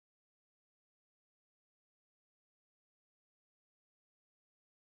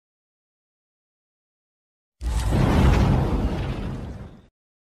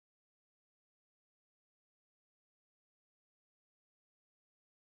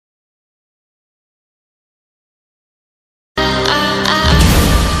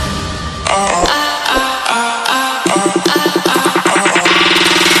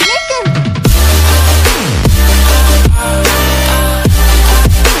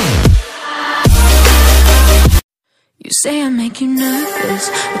say I make you nervous,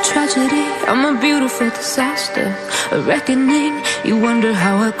 a tragedy, I'm a beautiful disaster, a reckoning, you wonder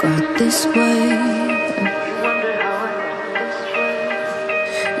how I got this way.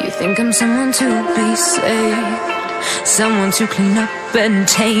 You think I'm someone to be saved, someone to clean up and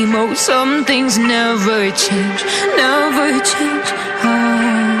tame. Oh, some things never change, never change.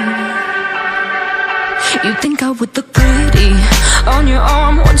 You think I would look pretty on your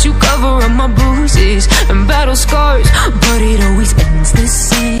arm once you cover up my bruises and battle scars, but it always ends the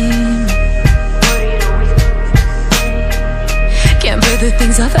same. Can't bear the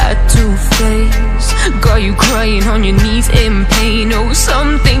things I've had to face, got you crying on your knees in pain. Oh,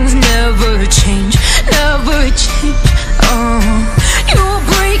 some things never change, never change. Oh, you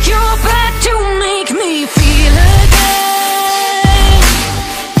break your back to make me feel again,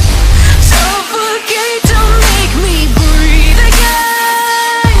 suffocate to make me breathe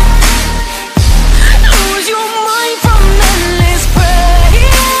again, lose your mind from endless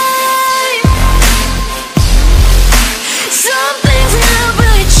pain. Some things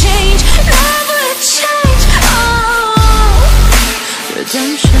never change, never change. Oh,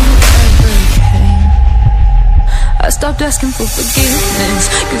 redemption never came. I stopped asking for forgiveness,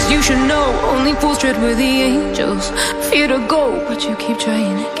 cause you should know only fools tread where the angels fear to go, but you keep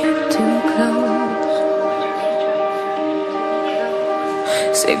trying to get too close.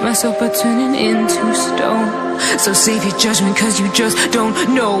 Save myself by turning into stone, so save your judgment cause you just don't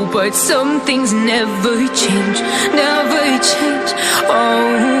know. But some things never change, never change.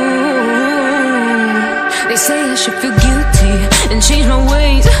 Oh, they say I should feel guilty and change my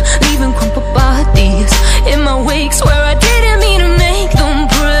ways, leaving crumpled bodies in my wake. Swear I didn't mean to make them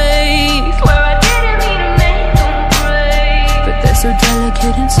break, swear I didn't mean to make them break. But they're so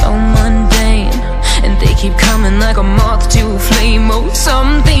delicate and so mundane, and they keep coming like a moth to a flame. Oh,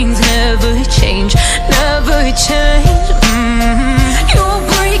 some things never change, never change.